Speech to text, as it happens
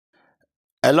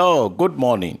Hello, good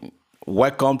morning.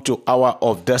 Welcome to Hour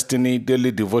of Destiny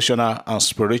Daily Devotional and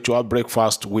Spiritual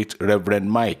Breakfast with Reverend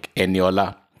Mike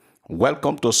Eniola.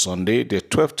 Welcome to Sunday, the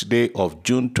 12th day of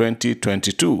June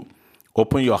 2022.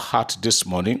 Open your heart this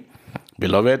morning,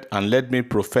 beloved, and let me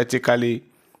prophetically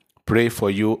pray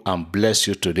for you and bless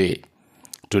you today.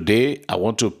 Today, I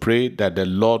want to pray that the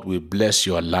Lord will bless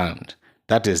your land.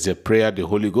 That is the prayer the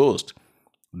Holy Ghost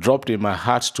dropped in my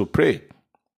heart to pray.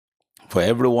 For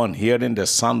everyone hearing the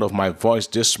sound of my voice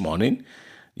this morning,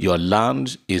 your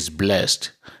land is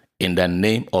blessed in the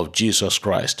name of Jesus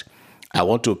Christ. I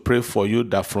want to pray for you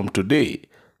that from today,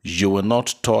 you will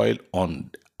not toil on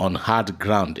hard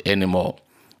ground anymore.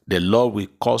 The Lord will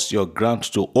cause your ground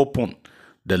to open.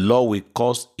 The Lord will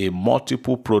cause a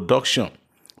multiple production,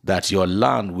 that your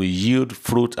land will yield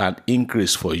fruit and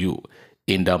increase for you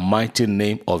in the mighty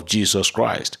name of Jesus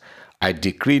Christ. I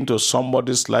decree into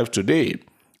somebody's life today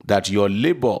that your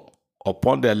labor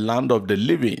upon the land of the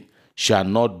living shall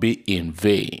not be in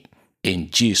vain, in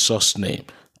Jesus' name.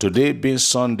 Today being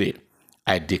Sunday,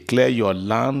 I declare your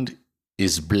land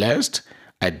is blessed.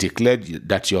 I declare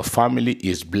that your family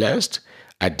is blessed.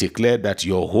 I declare that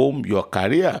your home, your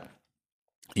career,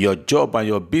 your job and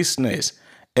your business,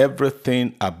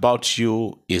 everything about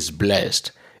you is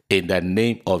blessed in the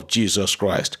name of Jesus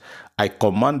Christ. I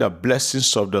command the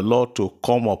blessings of the Lord to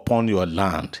come upon your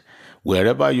land.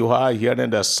 Wherever you are hearing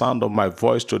the sound of my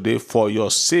voice today, for your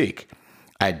sake,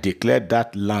 I declare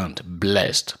that land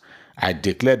blessed. I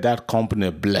declare that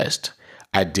company blessed.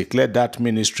 I declare that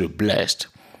ministry blessed.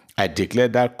 I declare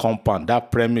that compound,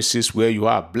 that premises where you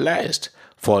are blessed.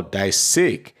 For thy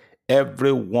sake,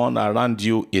 everyone around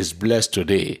you is blessed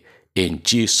today in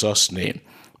Jesus' name.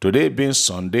 Today being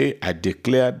Sunday, I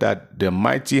declare that the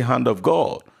mighty hand of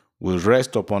God will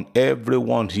rest upon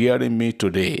everyone hearing me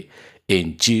today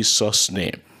in Jesus'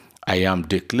 name. I am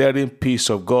declaring peace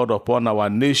of God upon our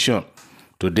nation.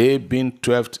 Today being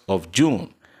 12th of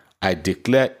June, I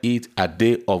declare it a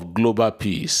day of global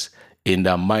peace. In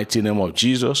the mighty name of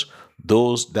Jesus,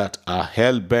 those that are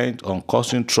hell-bent on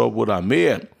causing trouble and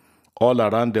mayhem all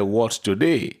around the world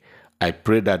today, I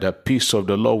pray that the peace of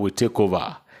the Lord will take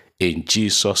over in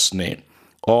Jesus' name.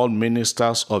 All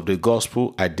ministers of the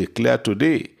gospel, I declare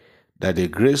today that the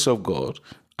grace of God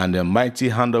and the mighty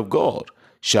hand of God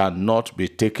shall not be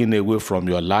taken away from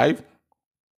your life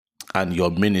and your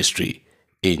ministry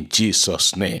in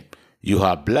Jesus' name. You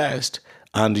are blessed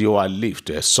and you are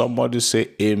lifted. Somebody say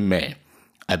amen.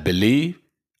 I believe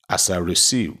as I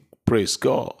receive. Praise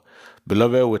God.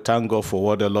 Beloved, we thank God for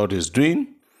what the Lord is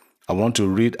doing. I want to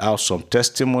read out some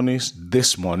testimonies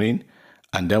this morning,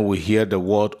 and then we hear the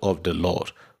word of the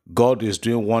Lord. God is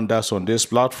doing wonders on this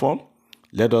platform.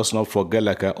 Let us not forget,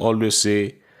 like I always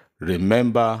say,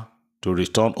 remember to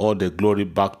return all the glory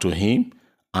back to Him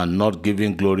and not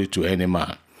giving glory to any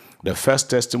man. The first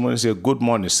testimony is a good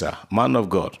morning, sir, man of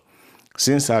God.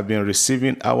 Since I've been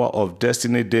receiving Hour of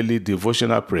Destiny daily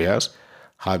devotional prayers,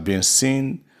 have been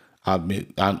seeing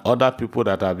and other people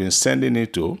that have been sending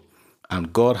it to,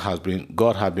 and God has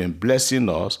been blessing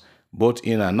us both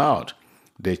in and out.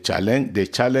 The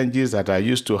challenges that I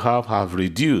used to have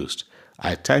reduced.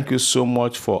 I thank you so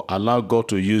much for allowing God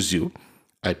to use you.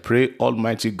 I pray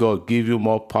Almighty God give you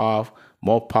more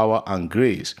power and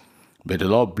grace. May the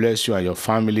Lord bless you and your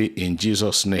family in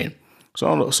Jesus' name.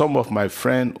 Some of my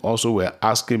friends also were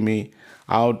asking me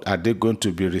how are they going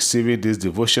to be receiving this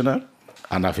devotional,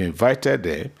 and I've invited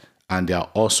them, and they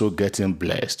are also getting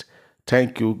blessed.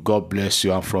 Thank you. God bless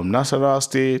you. I'm from Nasarawa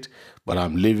State, but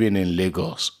I'm living in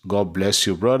Lagos. God bless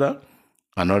you, brother.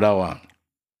 Another one.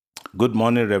 Good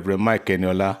morning, Reverend Mike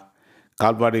Eniola.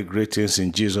 Calvary greetings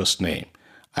in Jesus' name.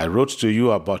 I wrote to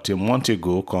you about a month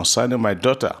ago concerning my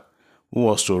daughter who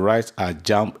was to write a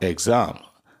JAMB exam.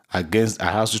 I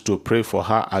asked you to pray for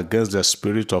her against the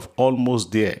spirit of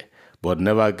almost there, but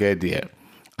never get there.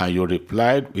 And you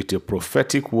replied with a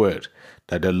prophetic word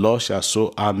that the Lord shall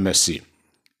show her mercy.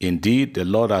 Indeed, the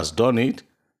Lord has done it.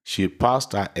 She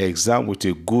passed her exam with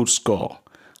a good score,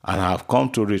 and I have come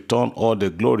to return all the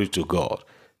glory to God.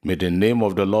 May the name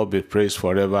of the Lord be praised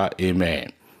forever.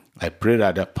 Amen. I pray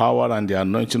that the power and the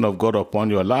anointing of God upon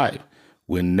your life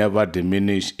will never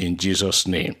diminish in Jesus'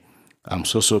 name. I'm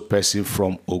so person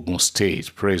from Ogun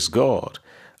State. Praise God.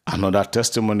 Another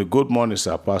testimony. Good morning,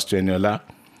 sir, Pastor Eniola.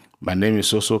 My name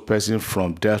is also person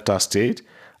from Delta State.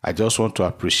 I just want to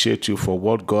appreciate you for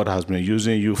what God has been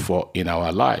using you for in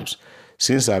our lives.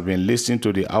 Since I've been listening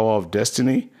to the Hour of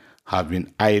Destiny, I've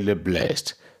been highly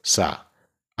blessed. Sir,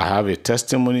 I have a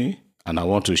testimony and I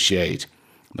want to share it.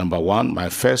 Number one, my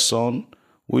first son,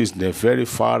 who is in a very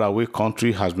far away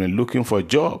country, has been looking for a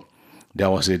job. There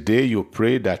was a day you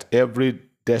prayed that every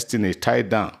destiny tied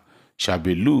down shall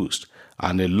be loosed,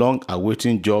 and a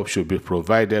long-awaiting job should be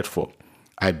provided for.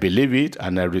 I believe it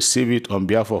and I receive it on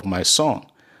behalf of my son.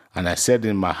 And I said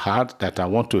in my heart that I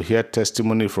want to hear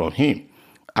testimony from him.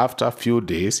 After a few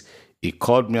days, he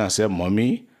called me and said,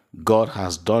 Mommy, God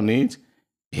has done it.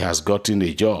 He has gotten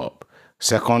a job.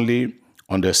 Secondly,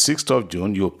 on the 6th of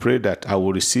June, you pray that I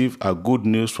will receive a good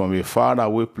news from a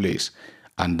faraway place,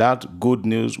 and that good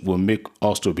news will make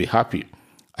us to be happy.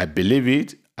 I believe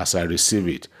it as I receive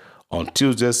it. On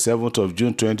Tuesday, 7th of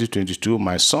June 2022,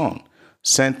 my son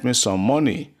sent me some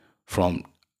money from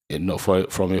a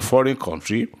foreign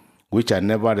country, which I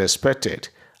never expected.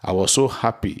 I was so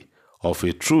happy. Of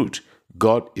a truth,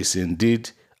 God is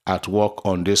indeed at work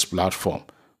on this platform.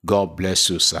 God bless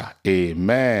you, sir.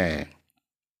 Amen.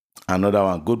 Another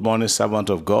one. Good morning, servant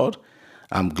of God.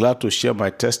 I'm glad to share my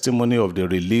testimony of the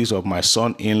release of my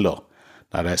son-in-law,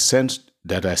 that I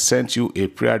sent you a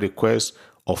prayer request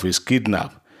of his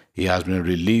kidnap. He has been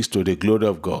released to the glory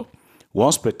of God.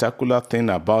 One spectacular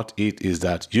thing about it is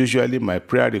that usually my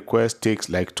prayer request takes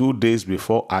like 2 days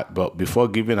before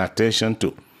giving attention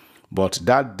to. But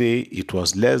that day, it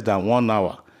was less than 1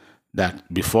 hour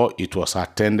before it was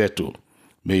attended to.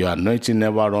 May your anointing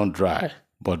never run dry,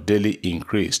 but daily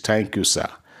increase. Thank you, sir.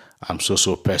 I'm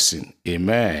so person.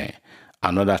 Amen.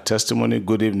 Another testimony.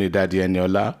 Good evening, Daddy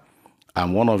Eniola.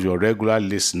 I'm one of your regular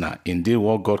listeners. Indeed,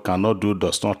 what God cannot do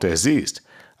does not exist.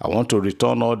 I want to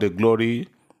return all the glory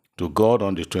to God.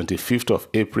 On the 25th of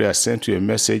April, I sent you a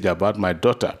message about my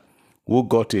daughter who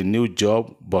got a new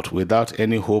job but without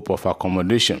any hope of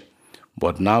accommodation.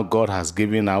 But now God has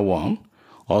given her one.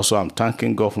 Also, I'm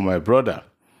thanking God for my brother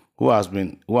who has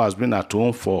been at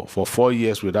home for 4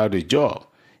 years without a job.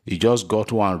 He just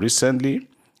got one recently,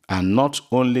 and not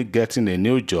only getting a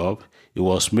new job, he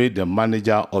was made the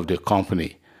manager of the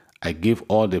company. I give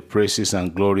all the praises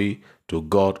and glory to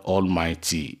God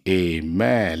Almighty.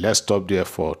 Amen. Let's stop there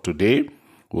for today.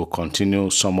 We'll continue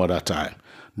some other time.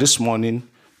 This morning,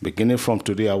 beginning from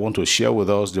today, I want to share with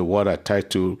us the word I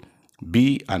titled,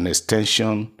 Be an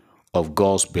Extension of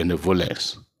God's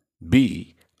Benevolence.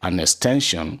 Be an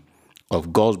extension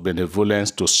of God's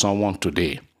benevolence to someone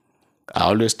today. I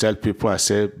always tell people, I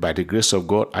say, by the grace of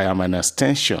God, I am an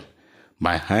extension.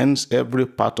 My hands, every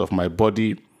part of my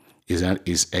body is an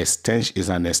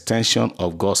extension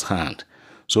of God's hand.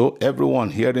 So everyone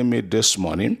hearing me this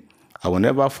morning, I will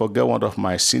never forget one of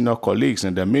my senior colleagues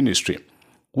in the ministry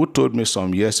who told me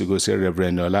some years ago, say,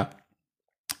 Reverend Nola,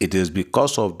 it is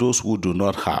because of those who do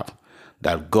not have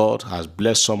that God has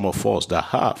blessed some of us that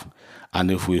have.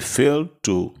 And if we fail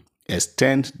to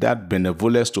extend that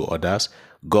benevolence to others,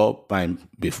 God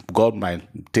might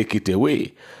take it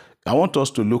away. I want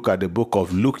us to look at the book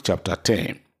of Luke chapter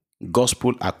 10.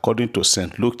 Gospel according to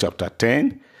St. Luke chapter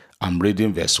 10. I'm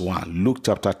reading verse 1. Luke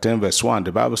chapter 10 verse 1.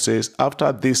 The Bible says,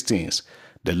 after these things,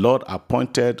 the Lord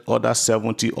appointed other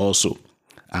 70 also,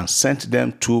 and sent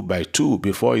them 2 by 2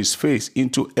 before his face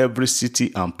into every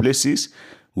city and places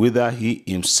whither he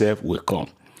himself will come.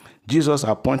 Jesus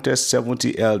appointed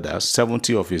 70 elders,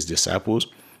 70 of his disciples,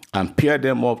 and paired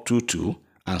them up 2-2,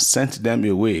 and sent them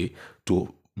away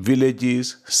to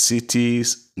villages,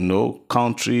 cities, nooks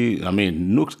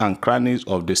and crannies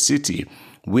of the city,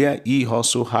 where he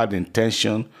also had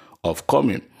intention of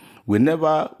coming. We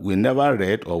never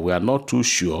read, or we are not too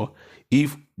sure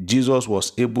if Jesus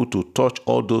was able to touch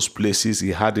all those places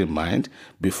he had in mind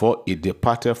before he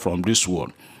departed from this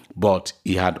world. But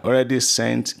he had already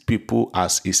sent people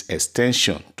as his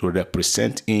extension to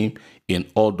represent him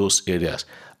in all those areas.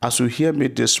 As you hear me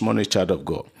this morning, child of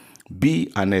God,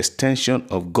 be an extension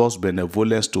of God's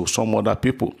benevolence to some other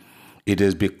people. It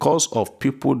is because of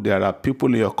people, there are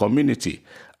people in your community.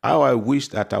 How I wish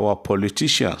that our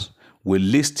politicians will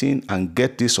listen and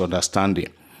get this understanding,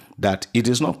 that it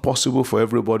is not possible for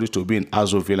everybody to be in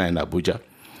Aso Villa in Abuja.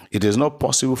 It is not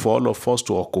possible for all of us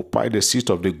to occupy the seat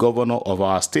of the governor of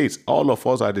our state, all of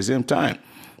us at the same time.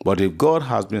 But if God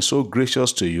has been so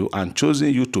gracious to you and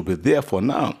chosen you to be there for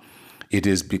now, it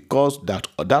is because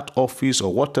that office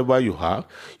or whatever you are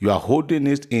holding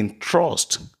it in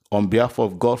trust on behalf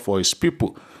of God for his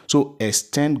people. So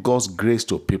extend God's grace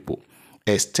to people.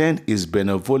 Extend his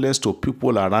benevolence to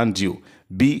people around you.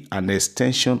 Be an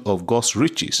extension of God's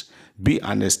riches. Be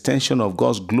an extension of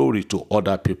God's glory to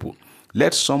other people.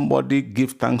 Let somebody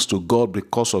give thanks to God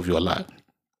because of your life.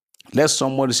 Let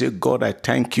somebody say, God, I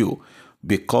thank you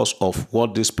because of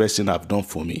what this person have done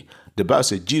for me. The Bible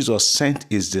says Jesus sent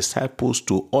his disciples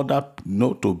to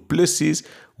to places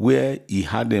where he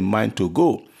had in mind to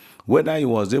go. Whether he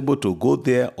was able to go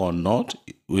there or not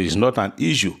is not an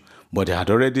issue, but he had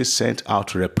already sent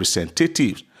out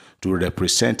representatives to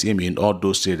represent him in all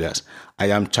those areas. I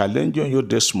am challenging you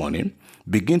this morning.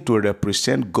 Begin to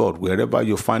represent God wherever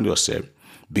you find yourself.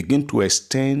 Begin to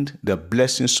extend the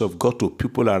blessings of God to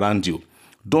people around you.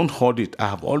 Don't hoard it. I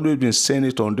have always been saying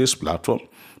it on this platform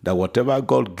that whatever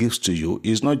God gives to you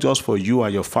is not just for you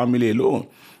and your family alone.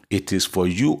 It is for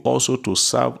you also to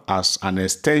serve as an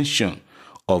extension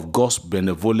of God's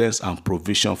benevolence and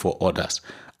provision for others.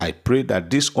 I pray that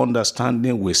this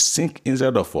understanding will sink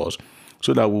inside of us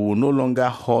so that we will no longer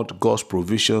hoard God's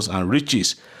provisions and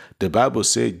riches. The Bible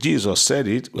says, Jesus said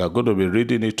it. We are going to be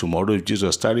reading it tomorrow if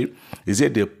Jesus started. He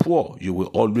said, the poor will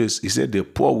always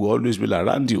be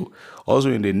around you.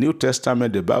 Also in the New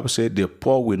Testament, the Bible said, the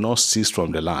poor will not cease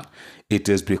from the land. It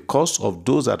is because of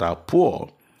those that are poor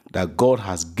that God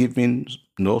has given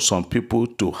some people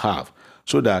to have,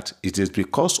 so that it is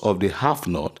because of the have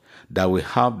not that we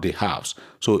have the haves.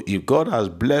 So if God has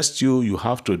blessed you, you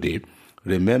have today,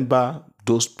 remember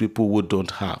those people who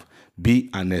don't have. Be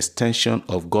an extension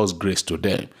of God's grace to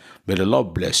them. May the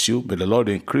Lord bless you. May the Lord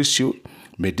increase you.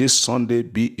 May this Sunday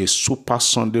be a super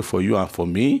Sunday for you and for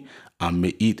me, and may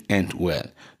it end well.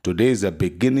 Today is the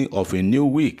beginning of a new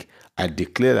week. I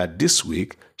declare that this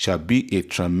week shall be a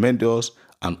tremendous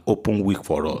and open week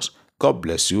for us. God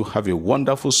bless you. Have a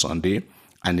wonderful Sunday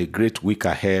and a great week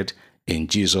ahead in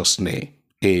Jesus' name.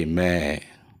 Amen.